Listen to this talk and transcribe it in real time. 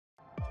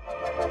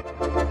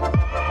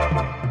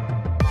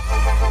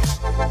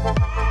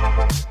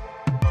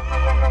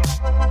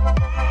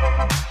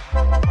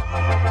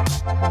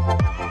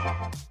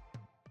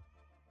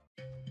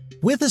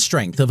With a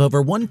strength of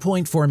over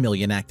 1.4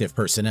 million active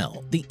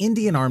personnel, the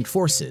Indian Armed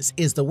Forces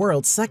is the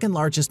world's second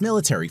largest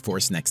military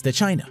force next to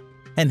China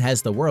and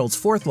has the world's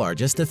fourth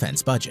largest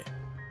defense budget.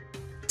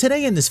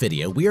 Today in this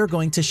video, we are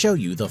going to show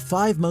you the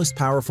 5 most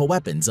powerful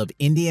weapons of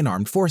Indian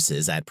Armed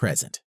Forces at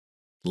present.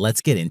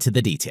 Let's get into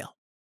the detail.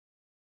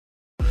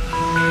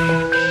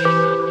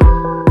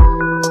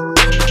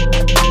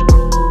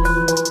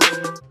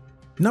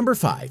 Number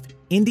 5.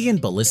 Indian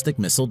Ballistic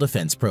Missile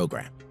Defense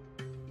Program.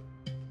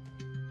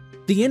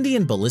 The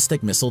Indian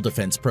Ballistic Missile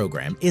Defense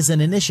Program is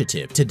an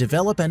initiative to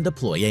develop and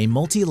deploy a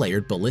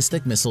multi-layered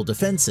ballistic missile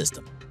defense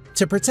system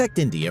to protect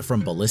India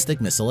from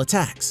ballistic missile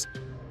attacks.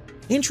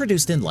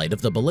 Introduced in light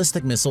of the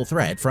ballistic missile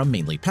threat from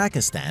mainly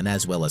Pakistan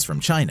as well as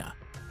from China,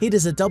 it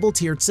is a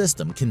double-tiered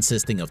system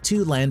consisting of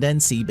 2 land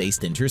and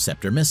sea-based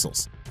interceptor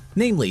missiles,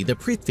 namely the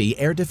Prithvi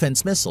Air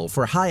Defese missile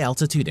for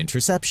high-altitude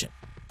interception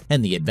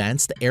and the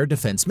Advanced Air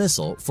Defense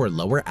Missile for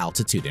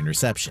lower-altitude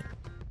interception.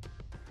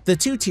 The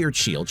 2-tiered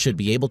shield should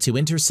be able to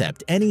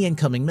intercept any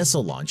incoming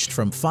missile launched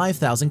from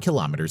 5,000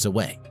 kilometers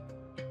away.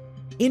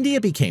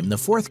 India became the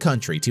 4th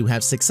country to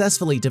have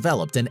successfully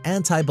developed an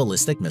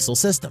anti-ballistic missile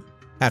system,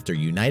 after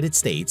United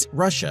States,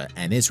 Russia,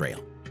 and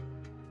Israel.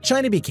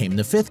 China became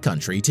the 5th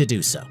country to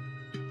do so.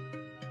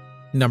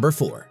 Number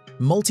 4.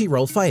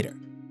 Multi-Role Fighter,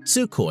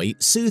 Sukhoi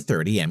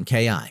Su-30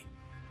 MKI.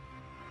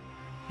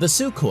 The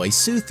Sukhoi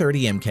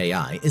Su-30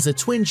 MKI is a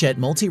twin-jet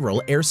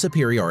multi-role air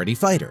superiority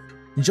fighter,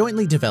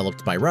 jointly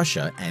developed by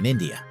Russia and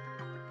India.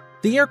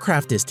 The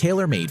aircraft is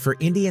tailor-made for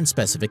Indian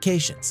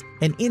specifications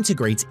and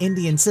integrates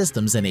Indian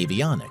systems and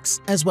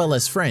avionics, as well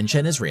as French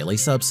and Israeli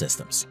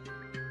subsystems.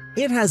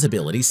 It has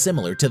abilities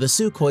similar to the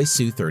Sukhoi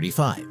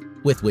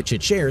Su-35, with which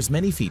it shares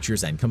many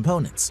features and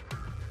components.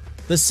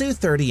 The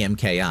Su-30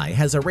 MKI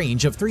has a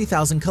range of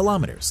 3,000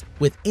 kilometers,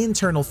 with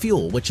internal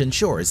fuel which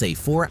ensures a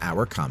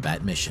 4-hour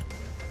combat mission.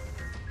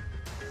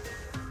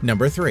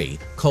 Number 3.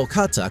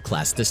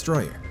 Kolkata-class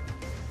destroyer.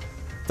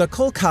 The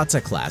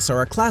Kolkata class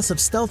are a class of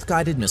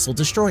stealth-guided missile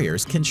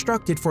destroyers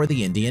constructed for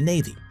the Indian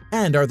Navy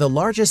and are the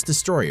largest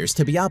destroyers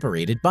to be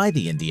operated by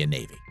the Indian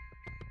Navy.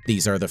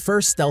 These are the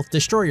first stealth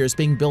destroyers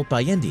being built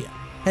by India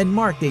and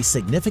marked a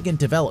significant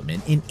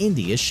development in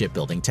India's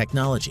shipbuilding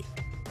technology.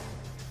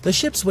 The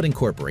ships would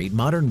incorporate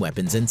modern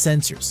weapons and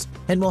sensors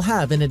and will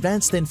have an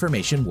advanced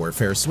information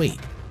warfare suite,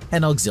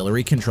 an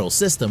auxiliary control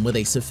system with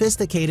a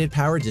sophisticated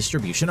power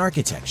distribution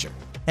architecture,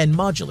 and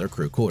modular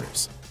crew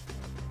quarters.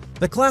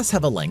 The class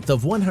have a length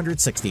of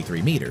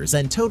 163 meters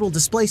and total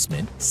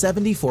displacement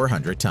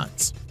 7,400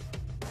 tons.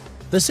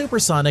 The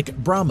supersonic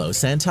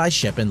BrahMos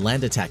anti-ship and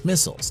land attack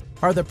missiles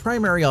are the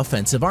primary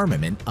offensive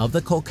armament of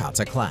the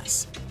Kolkata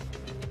class.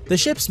 The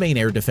ship's main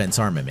air defense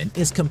armament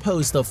is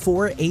composed of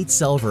 4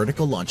 8-cell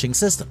vertical launching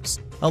systems,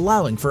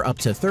 allowing for up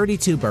to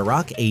 32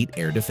 Barak 8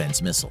 air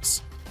defense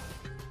missiles.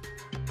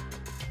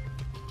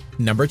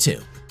 Number 2.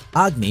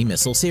 Agni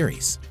Missile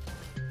Series.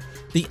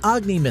 The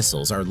Agni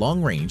missiles are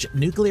long-range,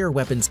 nuclear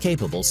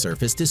weapons-capable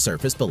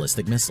surface-to-surface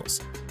ballistic missiles.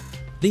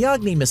 The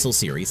Agni missile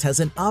series has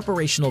an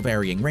operational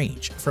varying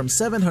range from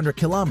 700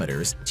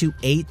 kilometers to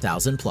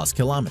 8,000 plus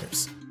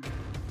kilometers.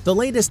 The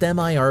latest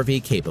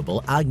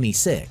MIRV-capable Agni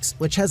 6,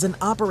 which has an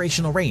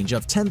operational range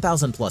of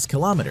 10,000 plus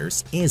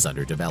kilometers, is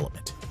under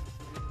development.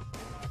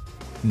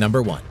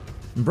 Number 1.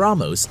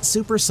 BrahMos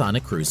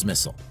Supersonic Cruise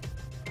Missile.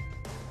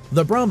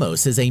 The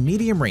BrahMos is a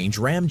medium-range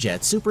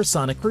ramjet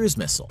supersonic cruise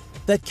missile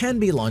that can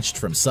be launched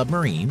from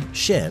submarine,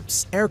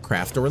 ships,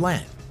 aircraft, or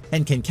land,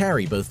 and can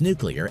carry both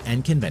nuclear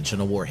and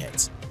conventional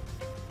warheads.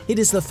 It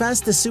is the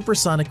fastest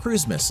supersonic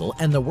cruise missile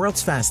and the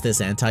world's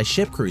fastest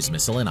anti-ship cruise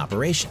missile in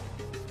operation.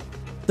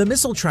 The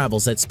missile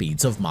travels at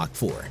speeds of Mach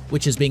 4,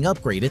 which is being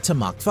upgraded to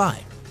Mach 5.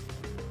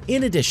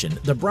 In addition,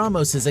 the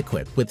BrahMos is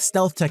equipped with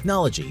stealth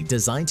technology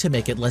designed to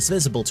make it less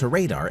visible to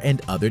radar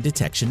and other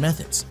detection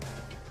methods.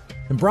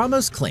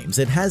 BrahMos claims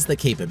it has the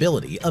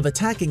capability of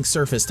attacking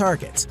surface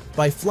targets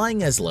by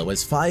flying as low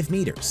as 5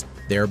 meters,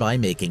 thereby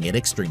making it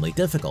extremely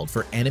difficult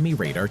for enemy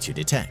radar to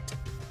detect.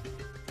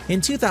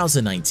 In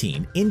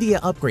 2019,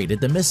 India upgraded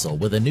the missile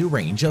with a new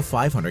range of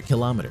 500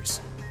 kilometers.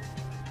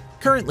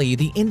 Currently,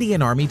 the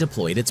Indian Army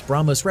deployed its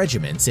BrahMos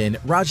regiments in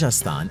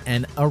Rajasthan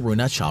and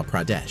Arunachal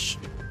Pradesh.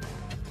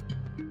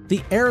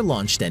 The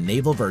air-launched and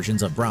naval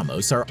versions of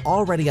BrahMos are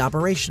already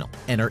operational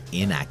and are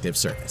in active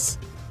service.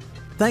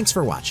 Thanks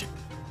for watching.